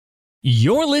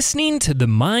You're listening to the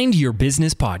Mind Your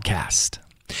Business podcast.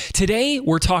 Today,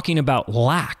 we're talking about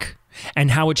lack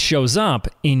and how it shows up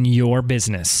in your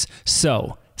business.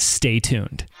 So, stay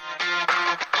tuned.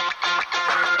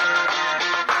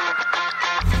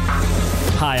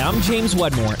 Hi, I'm James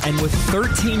Wedmore, and with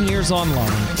 13 years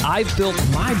online, I've built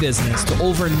my business to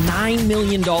over $9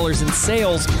 million in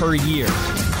sales per year.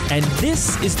 And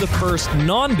this is the first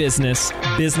non-business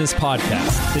business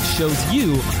podcast that shows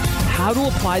you how to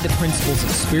apply the principles of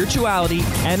spirituality,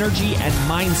 energy, and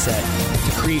mindset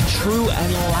to create true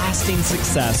and lasting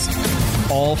success,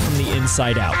 all from the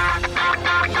inside out.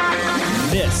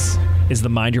 This is the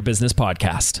Mind Your Business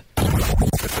podcast.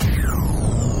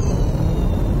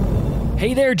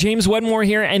 Hey there, James Wedmore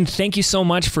here, and thank you so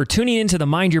much for tuning into the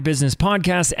Mind Your Business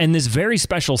podcast and this very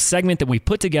special segment that we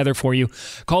put together for you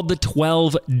called the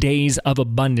 12 Days of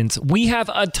Abundance. We have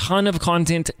a ton of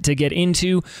content to get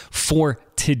into for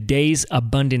today's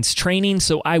abundance training,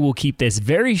 so I will keep this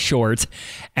very short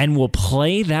and we'll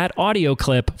play that audio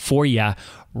clip for you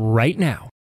right now.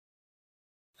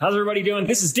 How's everybody doing?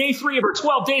 This is day 3 of our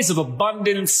 12 Days of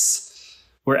Abundance,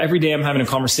 where every day I'm having a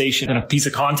conversation and a piece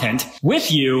of content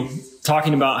with you,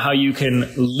 talking about how you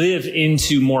can live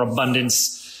into more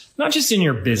abundance, not just in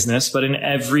your business, but in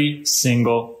every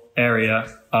single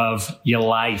area of your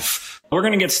life. We're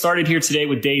going to get started here today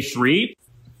with day 3.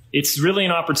 It's really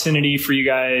an opportunity for you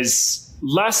guys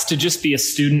less to just be a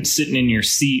student sitting in your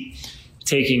seat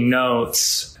taking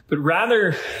notes, but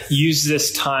rather use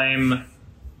this time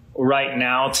right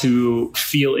now to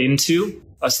feel into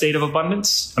a state of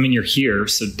abundance. I mean, you're here,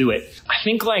 so do it. I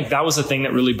think that was the thing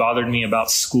that really bothered me about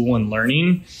school and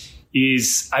learning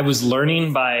is I was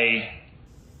learning by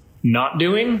not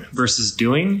doing versus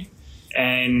doing.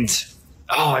 And,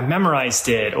 I memorized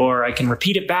it, or I can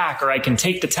repeat it back, or I can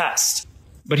take the test.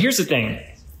 But here's the thing.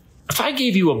 If I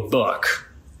gave you a book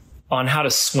on how to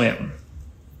swim,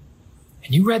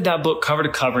 and you read that book cover to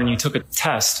cover, and you took a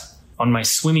test on my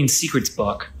Swimming Secrets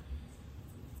book,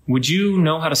 would you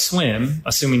know how to swim,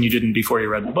 assuming you didn't before you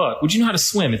read the book? Would you know how to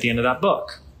swim at the end of that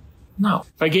book? No.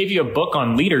 If I gave you a book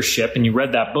on leadership and you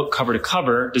read that book cover to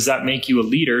cover, does that make you a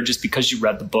leader just because you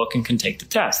read the book and can take the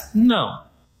test? No.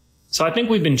 So I think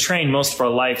we've been trained most of our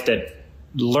life that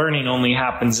learning only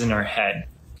happens in our head.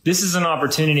 This is an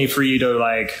opportunity for you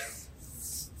to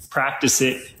practice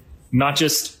it, not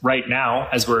just right now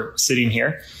as we're sitting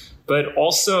here, but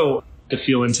also to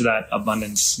feel into that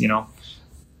abundance,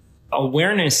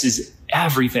 Awareness is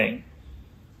everything.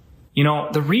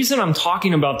 The reason I'm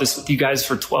talking about this with you guys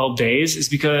for 12 days is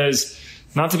because,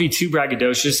 not to be too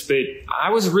braggadocious, but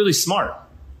I was really smart.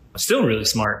 I'm still really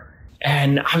smart.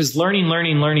 And I was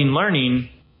learning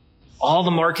all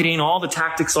the marketing, all the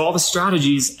tactics, all the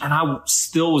strategies, and I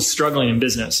still was struggling in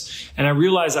business. And I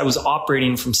realized I was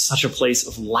operating from such a place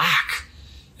of lack.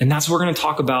 And that's what we're going to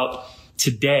talk about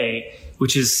today,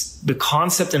 which is the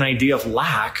concept and idea of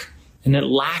lack. And that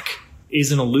lack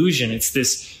is an illusion. It's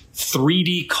this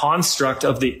 3D construct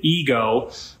of the ego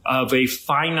of a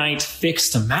finite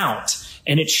fixed amount.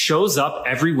 And it shows up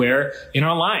everywhere in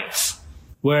our life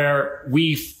where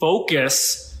we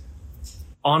focus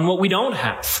on what we don't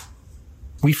have.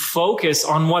 We focus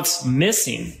on what's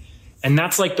missing. And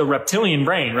that's like the reptilian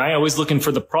brain, right? Always looking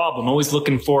for the problem, always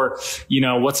looking for,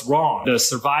 what's wrong, the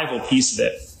survival piece of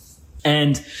it.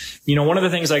 And, one of the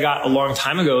things I got a long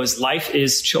time ago is life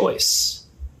is choice.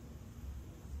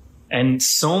 And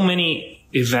so many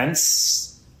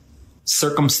events,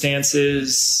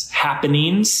 circumstances,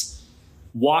 happenings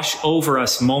wash over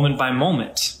us moment by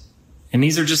moment. And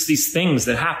these are just these things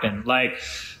that happen,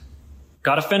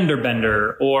 got a fender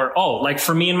bender, or,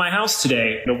 for me in my house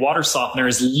today, the water softener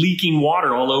is leaking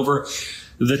water all over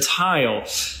the tile.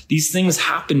 These things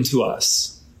happen to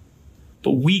us,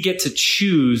 but we get to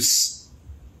choose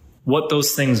what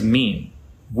those things mean.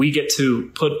 We get to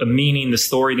put the meaning, the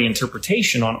story, the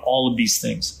interpretation on all of these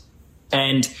things.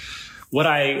 And what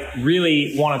I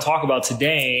really want to talk about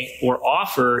today or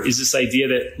offer is this idea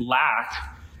that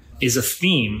lack is a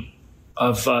theme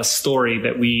of a story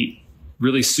that we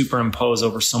really superimpose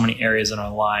over so many areas in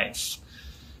our life.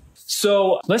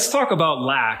 So let's talk about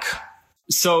lack.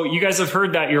 So you guys have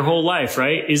heard that your whole life,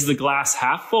 right? Is the glass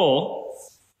half full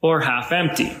or half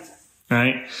empty,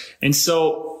 right? And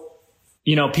so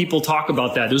people talk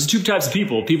about that. There's 2 types of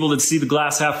people that see the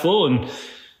glass half full and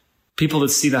people that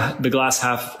see the glass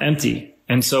half empty.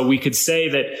 And so we could say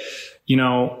that,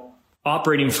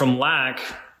 operating from lack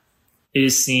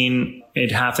is seeing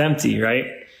it half empty, right?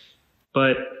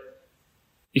 But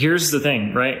here's the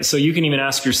thing, right? So you can even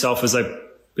ask yourself as I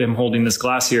am holding this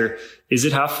glass here, is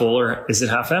it half full or is it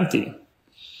half empty?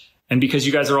 And because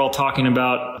you guys are all talking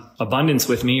about abundance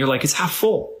with me, you're like, it's half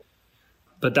full.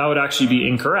 But that would actually be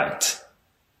incorrect.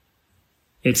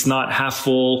 It's not half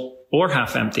full or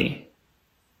half empty.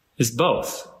 It's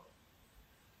both.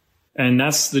 And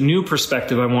that's the new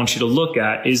perspective I want you to look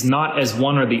at, is not as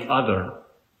one or the other,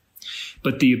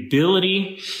 but the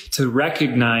ability to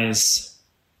recognize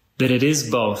that it is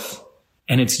both,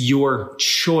 and it's your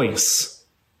choice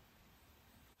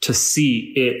to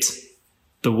see it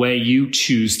the way you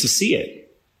choose to see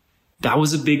it. That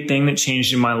was a big thing that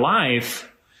changed in my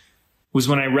life, was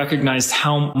when I recognized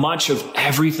how much of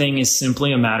everything is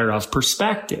simply a matter of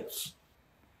perspective.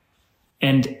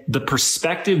 And the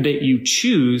perspective that you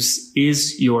choose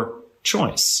is your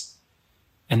choice.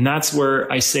 And that's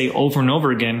where I say over and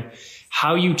over again,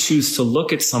 how you choose to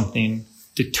look at something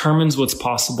determines what's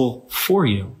possible for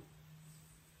you,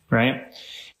 right?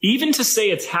 Even to say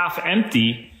it's half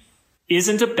empty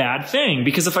isn't a bad thing,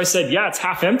 because if I said, yeah, it's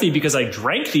half empty because I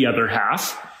drank the other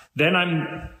half, then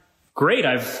I'm great.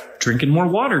 I've drinking more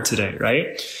water today,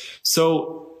 right?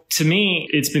 So to me,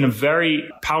 it's been a very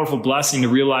powerful blessing to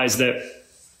realize that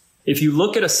if you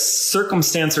look at a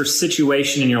circumstance or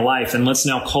situation in your life, and let's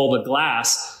now call the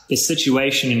glass the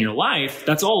situation in your life,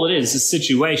 that's all it is, a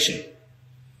situation.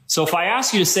 So if I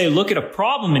ask you to say, look at a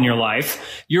problem in your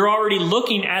life, you're already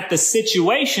looking at the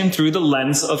situation through the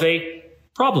lens of a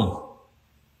problem.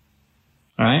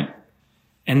 All right?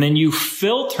 And then you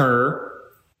filter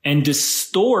and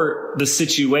distort the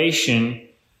situation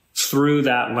through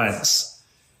that lens.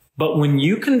 But when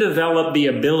you can develop the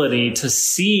ability to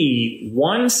see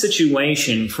one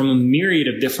situation from a myriad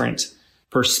of different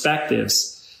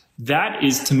perspectives, that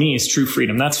is, to me, is true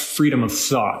freedom. That's freedom of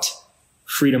thought,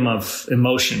 freedom of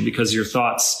emotion, because your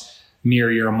thoughts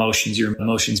mirror your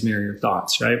emotions mirror your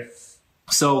thoughts, right?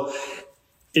 So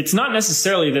it's not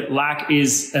necessarily that lack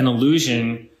is an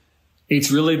illusion. It's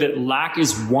really that lack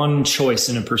is one choice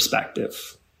in a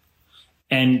perspective.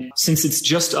 And since it's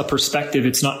just a perspective,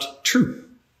 it's not true,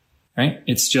 right?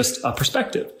 It's just a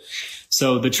perspective.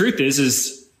 So the truth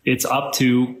is it's up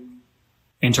to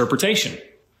interpretation.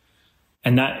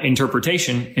 And that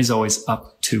interpretation is always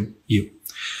up to you.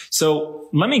 So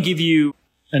let me give you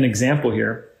an example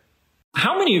here.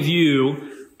 How many of you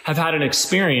have had an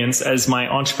experience as my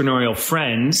entrepreneurial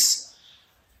friends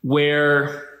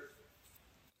where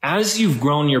as you've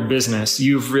grown your business,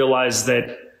 you've realized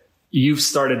that you've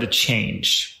started to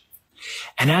change?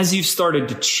 And as you've started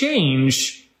to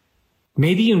change,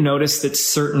 maybe you notice that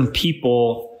certain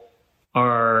people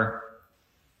are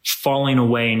falling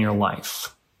away in your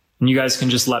life. And you guys can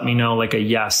just let me know like a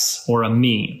yes or a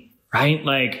me, right?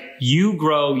 Like you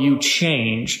grow, you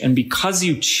change. And because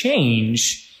you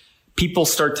change, people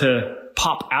start to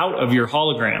pop out of your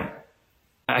hologram.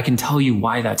 I can tell you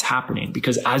why that's happening,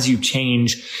 because as you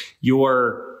change,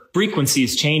 your frequency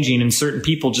is changing and certain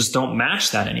people just don't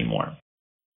match that anymore.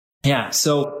 Yeah.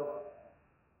 So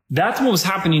that's what was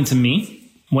happening to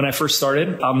me when I first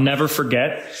started. I'll never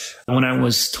forget when I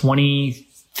was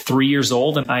 23 years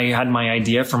old and I had my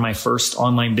idea for my first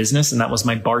online business, and that was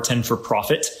my Bartend for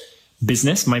Profit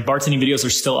business. My bartending videos are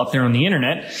still up there on the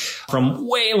internet from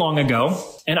way long ago.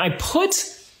 And I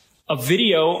put a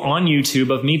video on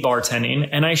YouTube of me bartending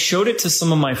and I showed it to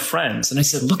some of my friends and I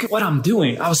said, look at what I'm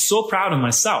doing. I was so proud of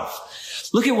myself.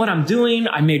 Look at what I'm doing.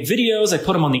 I made videos. I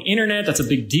put them on the internet. That's a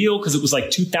big deal because it was like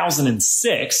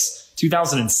 2006,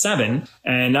 2007.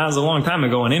 And that was a long time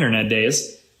ago in internet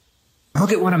days.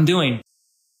 Look at what I'm doing.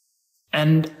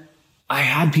 And I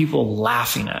had people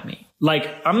laughing at me.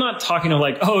 Like, I'm not talking to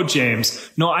like, oh,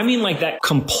 James. No, I mean like that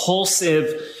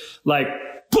compulsive, like,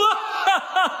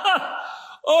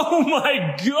 oh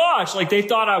my gosh. Like they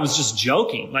thought I was just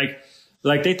joking.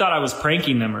 Like they thought I was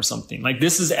pranking them or something. Like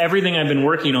this is everything I've been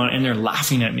working on and they're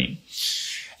laughing at me.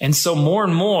 And so more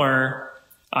and more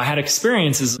I had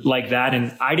experiences like that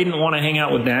and I didn't want to hang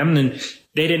out with them and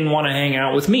they didn't want to hang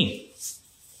out with me.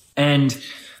 And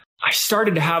I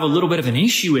started to have a little bit of an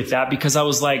issue with that because I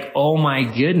was like, oh my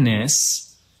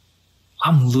goodness,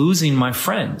 I'm losing my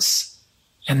friends.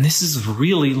 And this is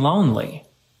really lonely.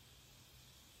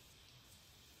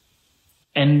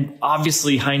 And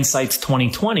obviously hindsight's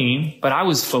 2020, but I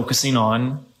was focusing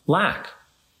on lack.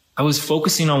 I was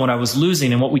focusing on what I was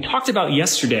losing. And what we talked about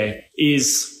yesterday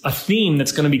is a theme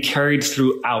that's going to be carried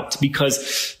throughout,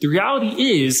 because the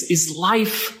reality is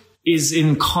life is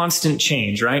in constant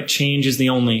change, right? Change is the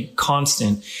only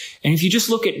constant. And if you just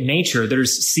look at nature,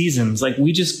 there's seasons. Like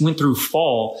we just went through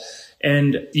fall.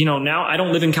 And, you know, now I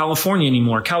don't live in California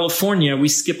anymore. California, we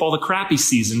skip all the crappy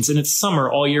seasons and it's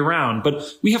summer all year round. But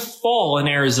we have fall in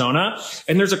Arizona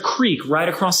and there's a creek right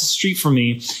across the street from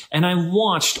me. And I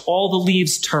watched all the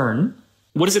leaves turn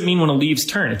What does it mean when a leaf's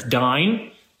turn? It's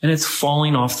dying and it's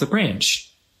falling off the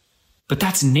branch. But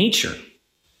that's nature.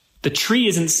 The tree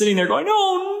isn't sitting there going,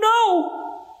 oh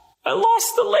no, I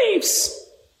lost the leaves,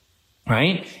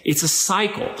 right? It's a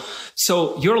cycle.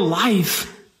 So your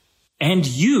life and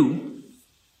you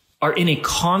are in a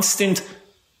constant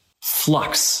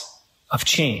flux of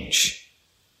change,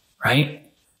 right?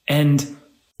 And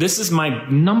this is my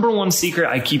number one secret.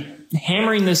 I keep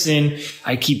hammering this in.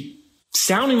 I keep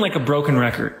sounding like a broken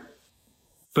record.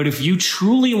 But if you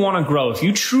truly want to grow, if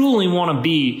you truly want to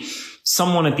be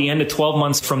someone at the end of 12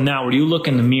 months from now where you look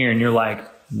in the mirror and you're like,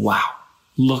 wow,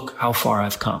 look how far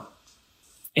I've come.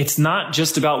 It's not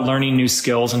just about learning new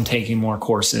skills and taking more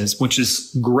courses, which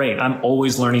is great. I'm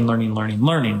always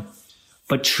learning.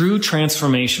 But true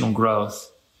transformational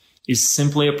growth is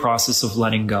simply a process of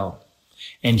letting go.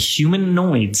 And human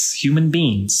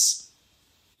beings,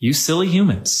 you silly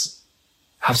humans,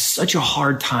 have such a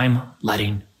hard time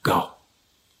letting go.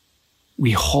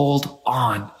 We hold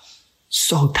on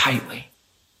so tightly.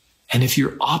 And if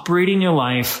you're operating your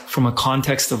life from a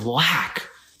context of lack,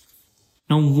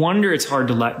 no wonder it's hard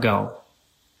to let go.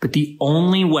 But the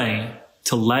only way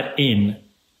to let in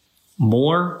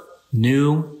more,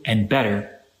 new, and better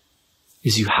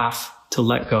is you have to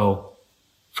let go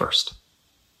first.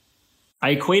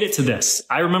 I equate it to this.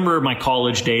 I remember my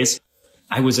college days.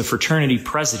 I was a fraternity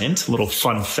president, a little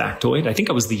fun factoid. I think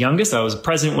I was the youngest. I was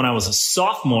president when I was a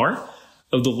sophomore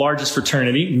of the largest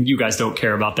fraternity. You guys don't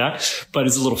care about that, but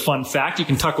it's a little fun fact you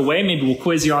can tuck away. Maybe we'll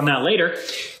quiz you on that later.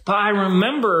 But I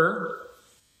remember,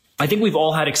 I think we've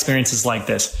all had experiences like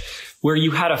this, where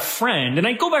you had a friend, and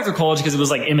I go back to college because it was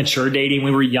like immature dating.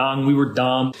 We were young, we were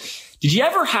dumb. Did you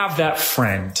ever have that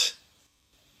friend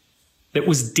that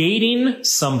was dating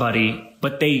somebody,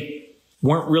 but they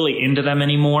weren't really into them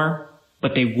anymore,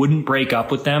 but they wouldn't break up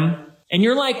with them? And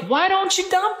you're like, why don't you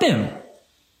dump him?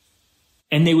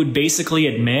 And they would basically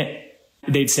admit,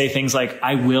 they'd say things like,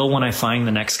 I will when I find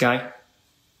the next guy.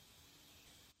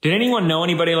 Did anyone know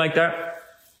anybody like that?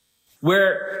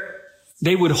 Where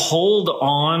they would hold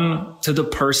on to the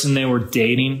person they were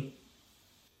dating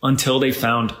until they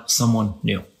found someone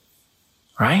new,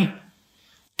 right?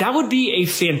 That would be a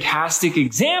fantastic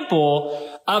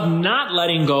example of not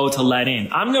letting go to let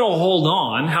in. I'm going to hold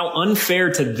on. How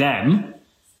unfair to them,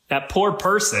 that poor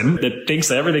person that thinks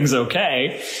that everything's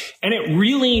okay. And it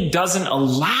really doesn't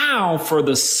allow for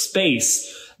the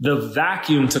space, the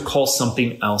vacuum to call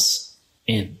something else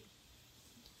in.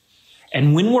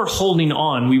 And when we're holding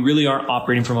on, we really are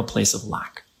operating from a place of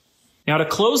lack. Now, to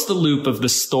close the loop of the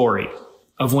story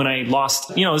of when I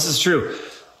lost, this is true.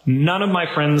 None of my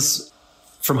friends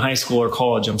from high school or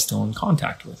college I'm still in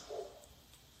contact with.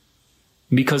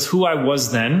 Because who I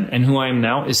was then and who I am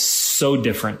now is so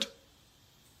different.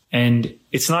 And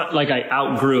it's not like I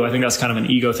outgrew. I think that's kind of an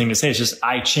ego thing to say. It's just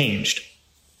I changed.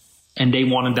 And they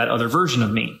wanted that other version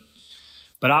of me.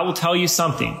 But I will tell you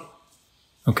something,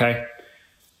 okay?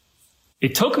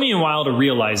 It took me a while to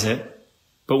realize it.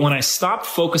 But when I stopped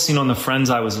focusing on the friends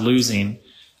I was losing,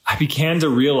 I began to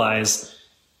realize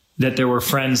that there were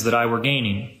friends that I were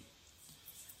gaining.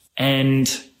 And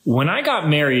when I got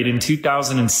married in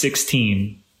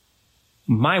 2016,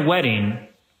 my wedding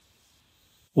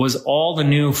was all the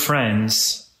new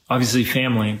friends, obviously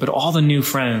family, but all the new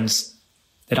friends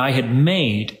that I had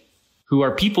made who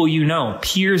are people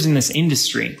peers in this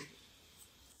industry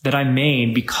that I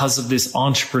made because of this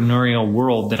entrepreneurial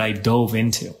world that I dove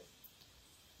into.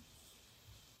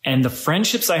 And the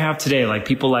friendships I have today, like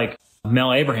people like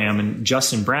Mel Abraham and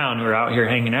Justin Brown, who are out here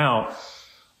hanging out,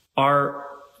 are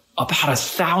about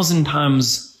 1,000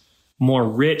 times more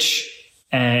rich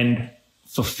and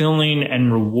fulfilling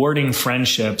and rewarding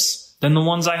friendships than the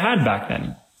ones I had back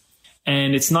then.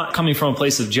 And it's not coming from a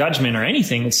place of judgment or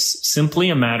anything. It's simply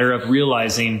a matter of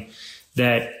realizing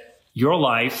that your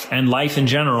life and life in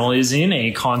general is in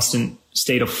a constant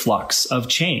state of flux, of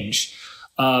change,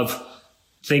 of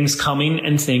things coming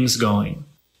and things going.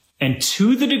 And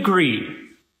to the degree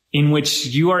in which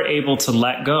you are able to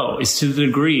let go is to the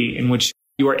degree in which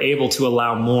you are able to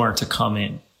allow more to come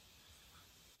in.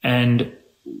 And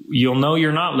you'll know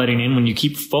you're not letting in when you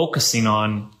keep focusing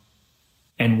on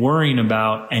and worrying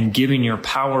about and giving your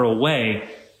power away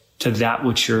to that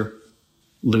which you're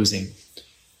losing.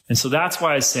 And so that's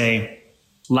why I say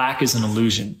lack is an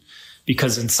illusion,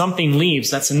 because when something leaves,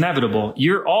 that's inevitable.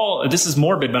 This is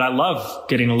morbid, but I love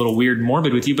getting a little weird and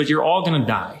morbid with you, but you're all going to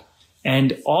die.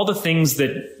 And all the things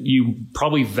that you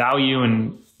probably value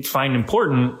and find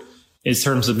important in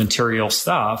terms of material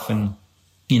stuff and,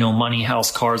 money,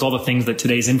 house, cars, all the things that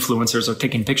today's influencers are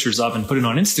taking pictures of and putting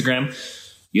on Instagram,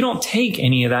 you don't take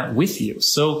any of that with you.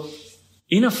 So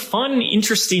in a fun,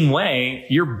 interesting way,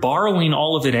 you're borrowing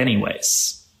all of it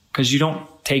anyways, because you don't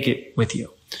take it with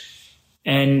you.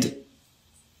 And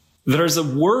there's a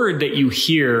word that you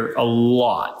hear a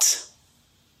lot: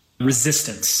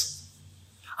 resistance.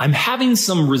 I'm having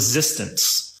some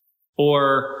resistance,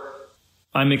 or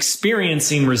I'm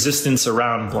experiencing resistance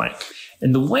around blank.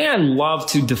 And the way I love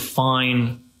to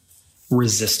define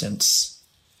resistance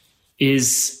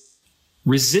is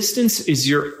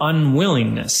your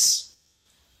unwillingness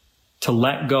to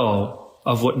let go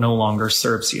of what no longer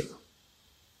serves you.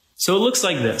 So it looks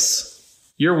like this.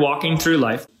 You're walking through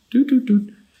life,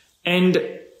 and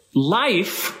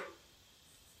life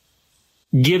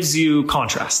gives you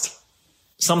contrast,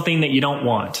 something that you don't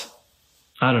want.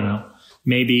 I don't know.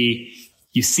 Maybe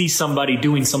you see somebody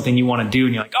doing something you want to do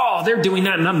and you're like, oh, they're doing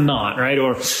that and I'm not, right?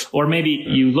 Or maybe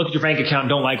you look at your bank account and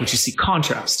don't like what you see.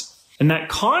 Contrast. And that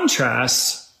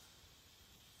contrast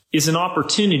is an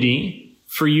opportunity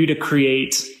for you to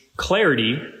create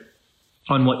clarity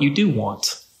on what you do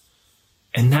want.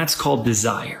 And that's called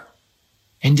desire.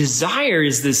 And desire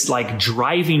is this like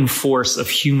driving force of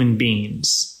human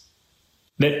beings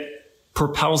that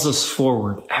propels us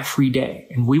forward every day.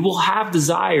 And we will have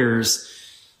desires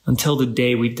until the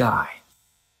day we die.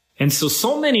 And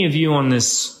so many of you on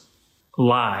this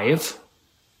live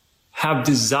have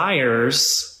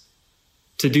desires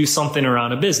to do something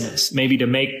around a business, maybe to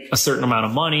make a certain amount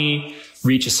of money,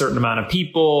 reach a certain amount of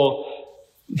people,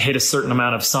 hit a certain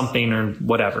amount of something or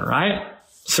whatever, right?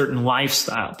 Certain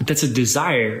lifestyle. But that's a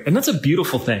desire, and that's a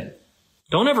beautiful thing.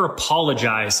 Don't ever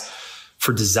apologize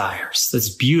for desires. That's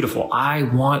beautiful. I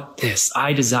want this.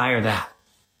 I desire that.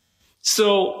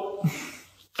 So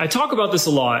I talk about this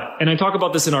a lot, and I talk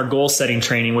about this in our goal setting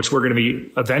training, which we're going to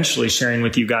be eventually sharing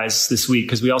with you guys this week,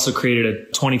 because we also created a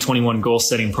 2021 goal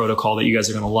setting protocol that you guys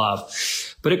are going to love.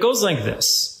 But it goes like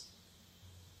this.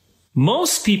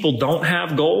 Most people don't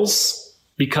have goals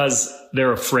because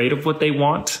they're afraid of what they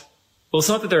want. Well, it's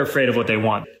not that they're afraid of what they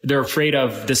want. They're afraid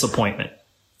of disappointment.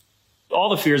 All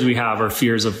the fears we have are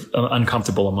fears of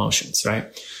uncomfortable emotions, right?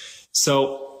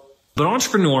 But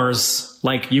entrepreneurs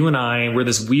like you and I, we're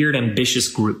this weird, ambitious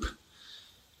group.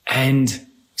 And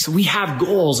so we have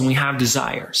goals and we have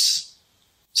desires.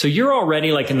 So you're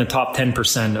already like in the top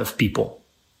 10% of people.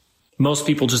 Most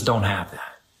people just don't have that.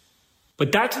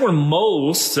 But that's where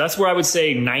I would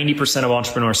say 90% of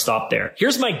entrepreneurs stop there.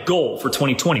 Here's my goal for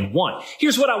 2021.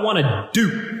 Here's what I want to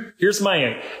do. Here's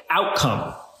my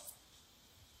outcome.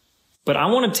 But I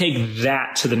want to take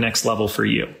that to the next level for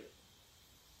you.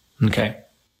 Okay?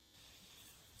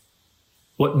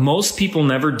 What most people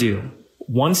never do,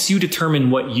 once you determine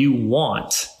what you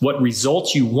want, what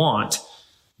result you want,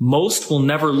 most will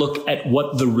never look at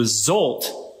what the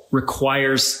result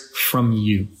requires from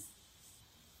you.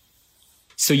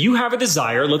 So you have a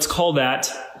desire. Let's call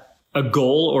that a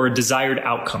goal or a desired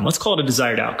outcome. Let's call it a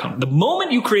desired outcome. The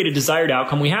moment you create a desired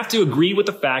outcome, we have to agree with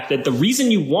the fact that the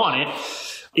reason you want it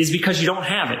is because you don't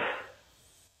have it.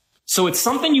 So it's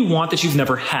something you want that you've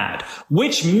never had,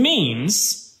 which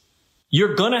means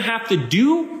you're going to have to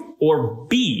do or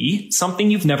be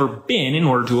something you've never been in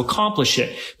order to accomplish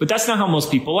it. But that's not how most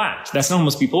people act. That's not how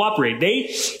most people operate.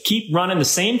 They keep running the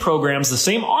same programs, the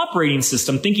same operating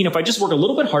system, thinking if I just work a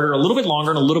little bit harder, a little bit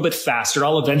longer, and a little bit faster,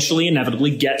 I'll eventually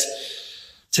inevitably get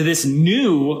to this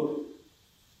new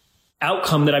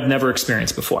outcome that I've never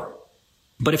experienced before.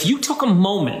 But if you took a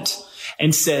moment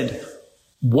and said,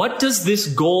 what does this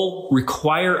goal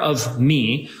require of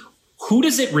me? Who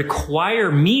does it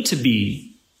require me to be?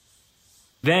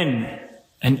 Then,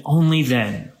 and only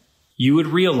then, you would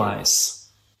realize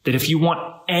that if you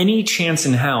want any chance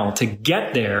in hell to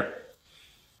get there,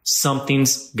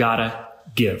 something's gotta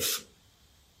give.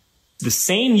 The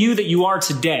same you that you are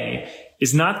today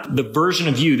is not the version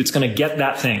of you that's going to get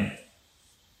that thing.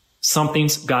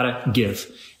 Something's gotta give.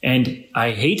 And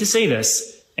I hate to say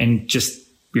this, and just,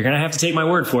 you're going to have to take my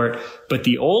word for it, but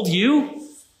the old you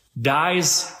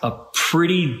dies a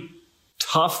pretty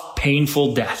tough,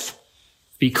 painful death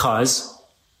because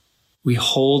we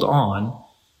hold on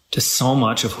to so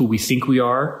much of who we think we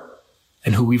are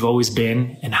and who we've always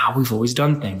been and how we've always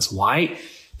done things. Why?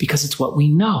 Because it's what we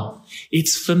know.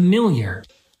 It's familiar.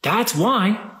 That's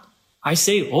why I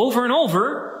say over and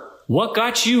over, what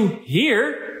got you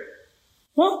here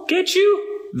won't get you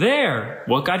there.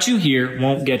 What got you here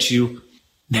won't get you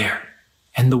there.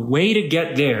 And the way to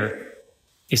get there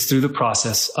is through the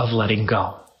process of letting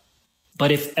go.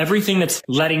 But if everything that's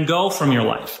letting go from your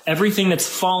life, everything that's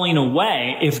falling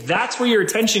away, if that's where your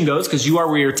attention goes, because you are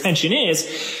where your attention is,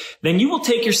 then you will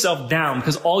take yourself down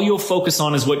because all you'll focus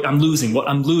on is what I'm losing, what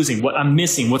I'm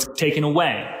missing, what's taken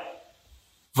away.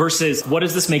 versus what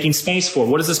is this making space for?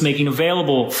 What is this making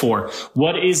available for?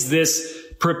 What is this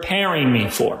preparing me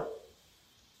for?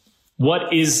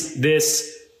 What is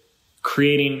this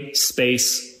creating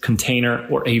space, container,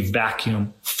 or a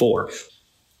vacuum for?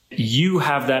 You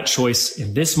have that choice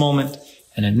in this moment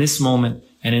and in this moment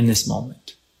and in this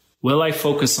moment. Will I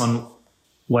focus on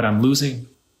what I'm losing,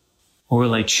 or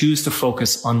will I choose to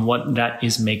focus on what that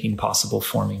is making possible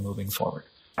for me moving forward?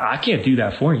 I can't do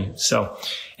that for you. So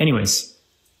anyways,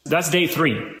 that's day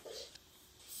 3.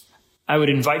 I would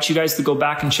invite you guys to go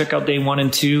back and check out day 1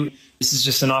 and 2. This is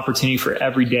just an opportunity for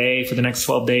every day for the next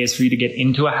 12 days for you to get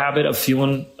into a habit of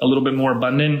feeling a little bit more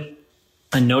abundant.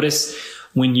 And notice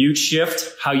when you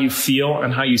shift how you feel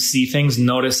and how you see things,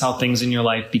 notice how things in your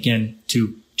life begin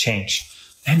to change.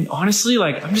 And honestly,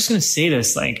 I'm just going to say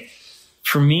this,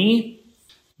 for me,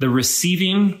 the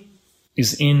receiving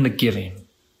is in the giving.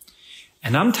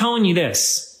 And I'm telling you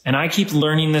this, and I keep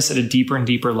learning this at a deeper and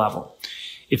deeper level.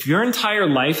 If your entire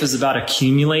life is about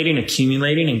accumulating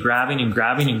and grabbing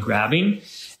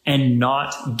and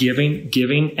not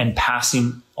giving and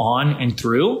passing on and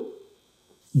through,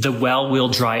 the well will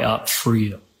dry up for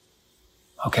you.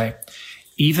 Okay?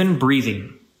 Even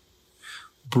breathing.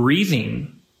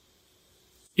 Breathing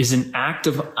is an act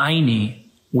of ayni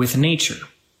with nature.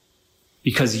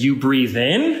 Because you breathe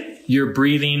in, you're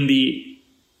breathing the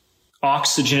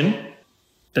oxygen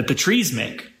that the trees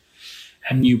make.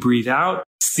 And you breathe out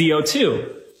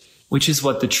CO2, which is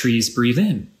what the trees breathe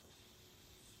in.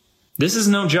 This is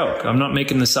no joke. I'm not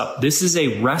making this up. This is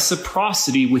a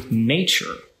reciprocity with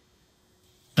nature.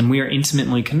 And we are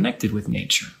intimately connected with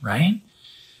nature, right?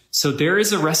 So there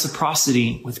is a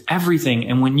reciprocity with everything.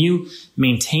 And when you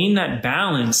maintain that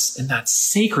balance and that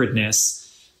sacredness,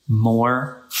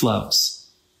 more flows.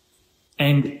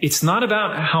 And it's not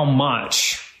about how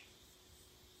much.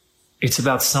 It's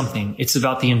about something. It's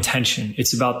about the intention.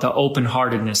 It's about the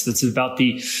open-heartedness. It's about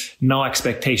the no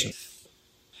expectation.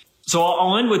 So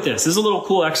I'll end with this. This is a little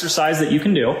cool exercise that you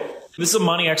can do. This is a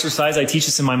money exercise. I teach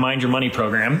this in my Mind Your Money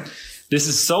program. This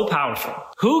is so powerful.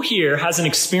 Who here has an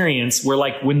experience where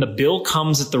when the bill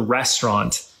comes at the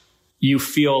restaurant, you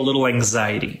feel a little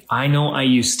anxiety? I know I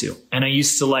used to. And I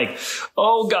used to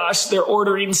oh gosh, they're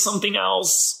ordering something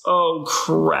else. Oh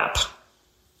crap.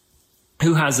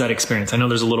 Who has that experience? I know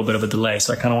there's a little bit of a delay,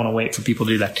 so I kind of want to wait for people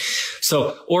to do that.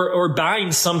 So, or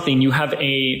buying something, you have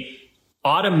a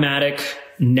automatic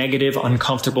negative,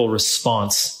 uncomfortable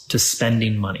response to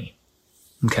spending money.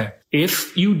 Okay.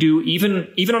 If you do, even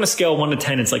on a scale of 1 to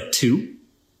 10, it's 2.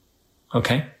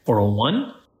 Okay. Or a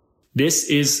 1. This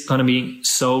is going to be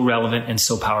so relevant and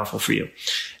so powerful for you.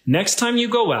 Next time you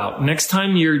go out, next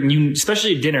time you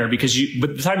especially at dinner, because by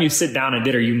the time you sit down at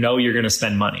dinner, you're going to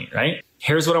spend money, right?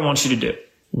 Here's what I want you to do.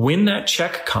 When that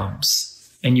check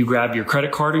comes and you grab your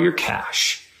credit card or your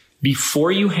cash,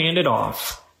 before you hand it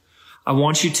off, I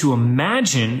want you to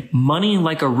imagine money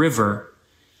like a river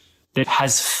that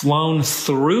has flown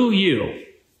through you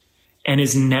and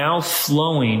is now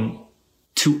flowing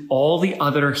to all the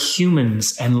other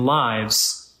humans and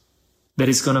lives that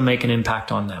is going to make an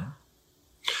impact on them.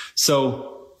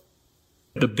 So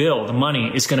the bill, the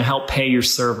money is going to help pay your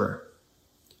server.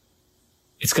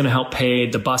 It's going to help pay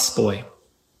the busboy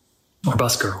or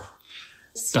busgirl,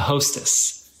 the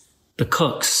hostess, the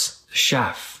cooks, the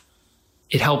chef.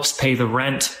 It helps pay the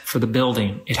rent for the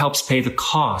building. It helps pay the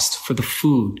cost for the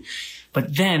food.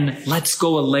 But then let's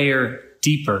go a layer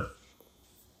deeper.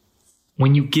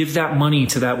 When you give that money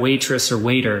to that waitress or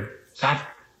waiter, that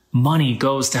money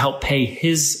goes to help pay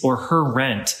his or her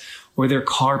rent or their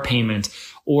car payment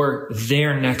or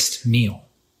their next meal.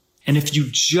 And if you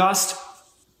just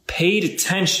paid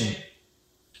attention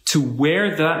to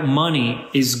where that money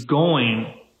is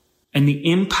going and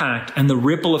the impact and the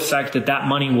ripple effect that that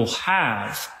money will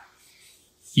have,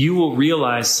 you will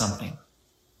realize something.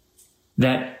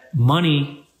 That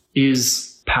money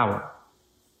is power.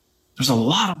 There's a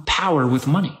lot of power with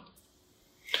money.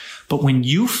 But when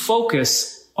you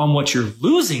focus on what you're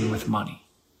losing with money,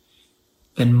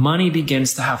 then money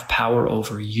begins to have power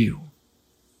over you.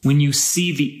 When you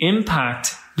see the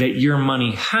impact that your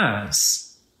money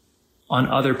has on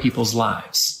other people's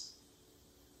lives,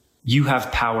 you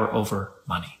have power over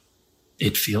money.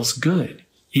 It feels good.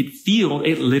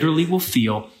 It literally will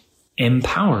feel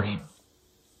empowering.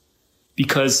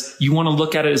 Because you want to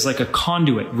look at it as like a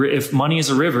conduit. If money is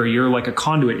a river, you're like a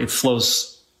conduit. It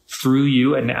flows through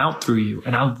you and out through you.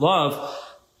 And I love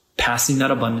passing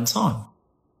that abundance on.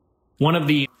 One of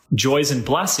the joys and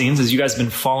blessings, as you guys have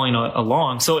been following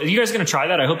along. So are you guys going to try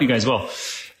that? I hope you guys will.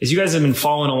 As you guys have been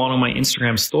following along on my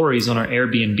Instagram stories on our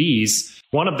Airbnbs,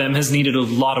 one of them has needed a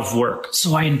lot of work.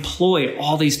 So I employ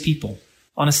all these people.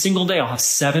 On a single day, I'll have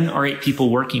 7 or 8 people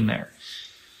working there.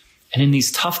 And in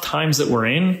these tough times that we're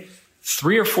in,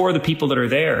 3 or 4 of the people that are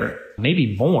there,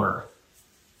 maybe more,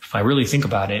 if I really think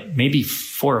about it, maybe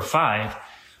 4 or 5,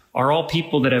 are all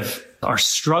people that are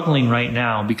struggling right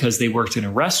now because they worked in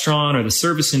a restaurant or the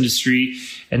service industry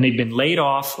and they've been laid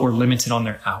off or limited on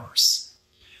their hours.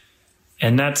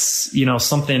 And that's,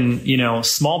 something,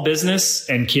 small business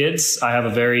and kids, I have a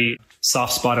very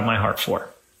soft spot in my heart for.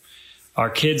 Our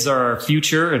kids are our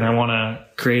future, and I want to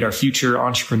create our future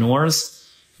entrepreneurs.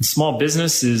 And small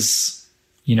business is,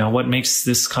 what makes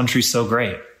this country so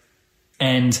great.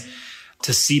 And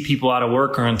to see people out of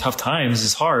work or in tough times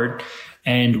is hard.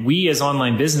 And we as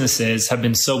online businesses have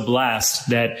been so blessed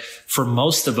that for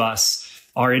most of us,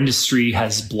 our industry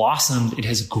has blossomed, it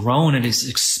has grown, it has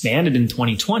expanded in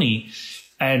 2020.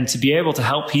 And to be able to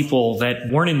help people that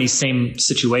weren't in these same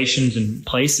situations and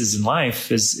places in life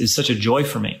is such a joy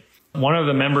for me. One of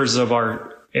the members of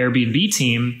our Airbnb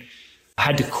team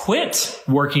had to quit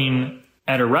working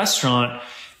at a restaurant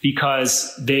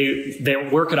because they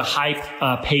work at a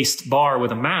high-paced bar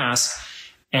with a mask,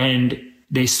 and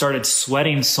they started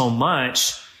sweating so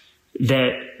much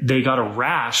that they got a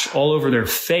rash all over their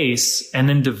face and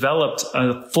then developed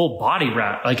a full body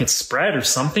rash, like it spread or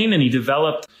something. And he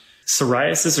developed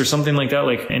psoriasis or something like that.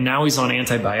 And now he's on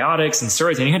antibiotics and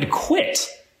steroids, and he had to quit.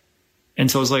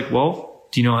 And so I was like, well,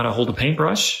 do you know how to hold a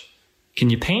paintbrush? Can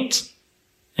you paint?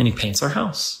 And he paints our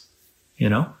house,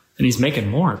 and he's making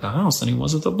more at the house than he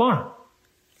was at the bar,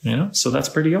 so that's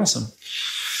pretty awesome.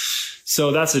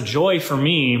 So that's a joy for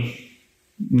me,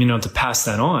 to pass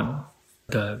that on.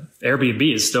 The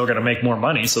Airbnb is still going to make more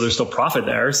money, so there's still profit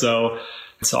there. So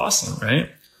it's awesome, right?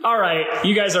 All right.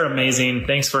 You guys are amazing.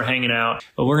 Thanks for hanging out.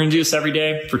 But we're going to do this every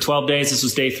day for 12 days. This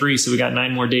was day 3. So we got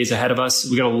 9 more days ahead of us.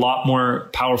 We got a lot more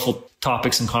powerful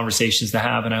topics and conversations to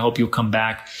have. And I hope you'll come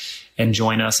back and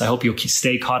join us. I hope you'll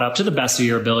stay caught up to the best of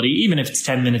your ability. Even if it's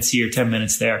 10 minutes here, 10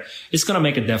 minutes there, it's going to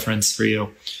make a difference for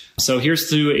you. So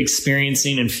here's to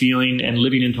experiencing and feeling and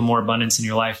living into more abundance in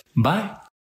your life. Bye.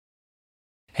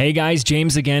 Hey guys,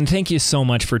 James again. Thank you so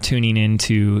much for tuning in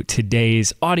to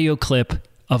today's audio clip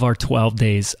of our 12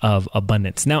 days of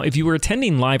abundance. Now, if you were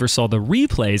attending live or saw the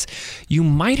replays, you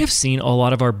might have seen a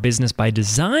lot of our Business by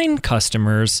Design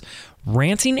customers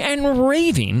ranting and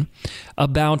raving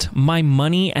about my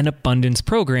money and abundance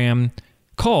program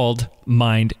called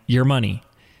Mind Your Money.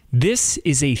 This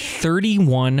is a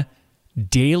 31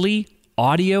 daily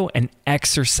audio and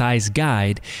exercise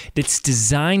guide that's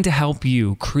designed to help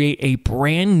you create a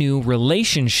brand new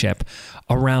relationship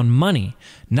around money,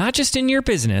 not just in your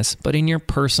business, but in your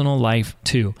personal life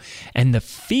too. And the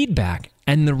feedback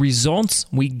and the results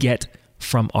we get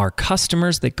from our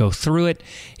customers that go through it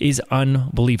is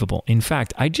unbelievable. In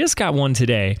fact, I just got one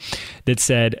today that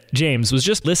said, James, was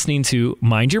just listening to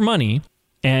Mind Your Money,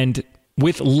 and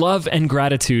with love and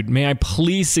gratitude, may I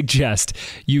please suggest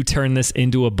you turn this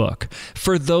into a book.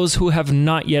 For those who have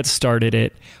not yet started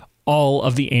it, all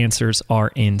of the answers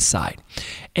are inside.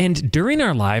 And during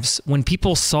our lives, when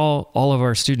people saw all of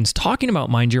our students talking about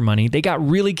Mind Your Money, they got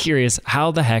really curious, how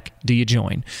the heck do you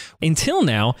join? Until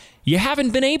now, you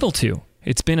haven't been able to.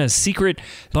 It's been a secret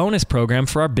bonus program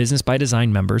for our Business by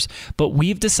Design members, but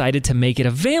we've decided to make it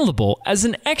available as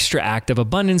an extra act of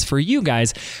abundance for you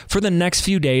guys for the next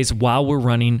few days while we're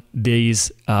running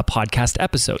these podcast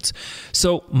episodes.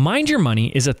 So Mind Your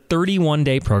Money is a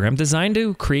 31-day program designed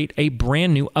to create a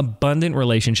brand new abundant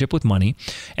relationship with money,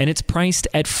 and it's priced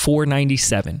at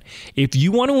 $497. If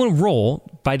you want to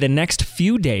enroll by the next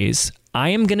few days,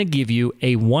 I am going to give you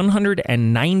a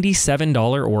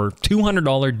 $197 or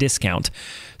 $200 discount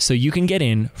so you can get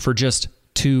in for just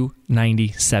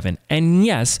 $297. And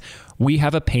yes, we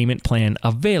have a payment plan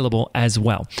available as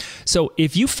well. So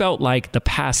if you felt like the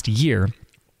past year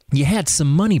you had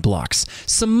some money blocks,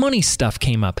 some money stuff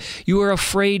came up, you were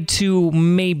afraid to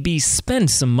maybe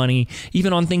spend some money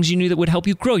even on things you knew that would help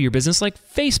you grow your business, like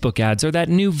Facebook ads or that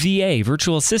new VA,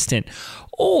 virtual assistant,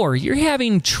 or you're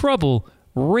having trouble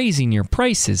raising your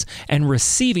prices and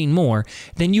receiving more,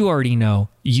 then you already know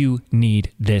you need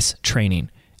this training.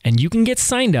 And you can get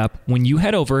signed up when you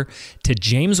head over to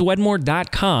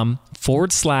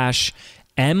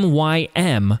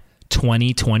jameswedmore.com/MYM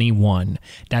 2021.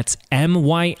 That's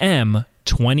MYM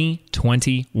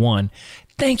 2021.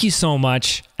 Thank you so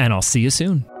much, and I'll see you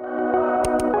soon.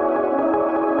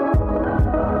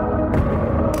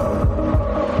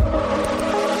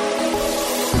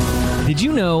 Did you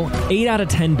you know, 8 out of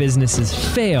 10 businesses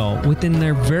fail within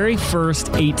their very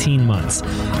first 18 months.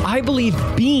 I believe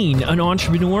being an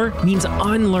entrepreneur means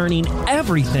unlearning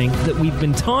everything that we've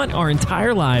been taught our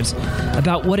entire lives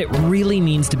about what it really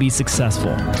means to be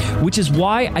successful, which is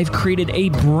why I've created a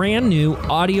brand new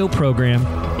audio program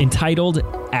entitled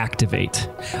Activate.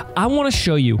 I want to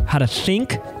show you how to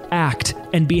think, act,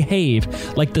 and behave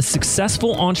like the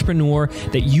successful entrepreneur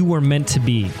that you were meant to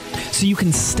be, so you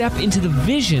can step into the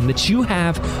vision that you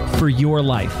have for your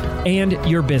life and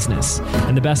your business.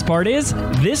 And the best part is,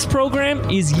 this program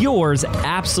is yours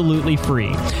absolutely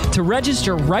free. To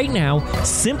register right now,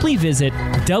 simply visit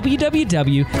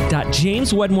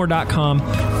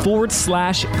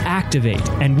www.jameswedmore.com/activate,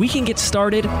 and we can get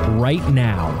started right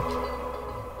now.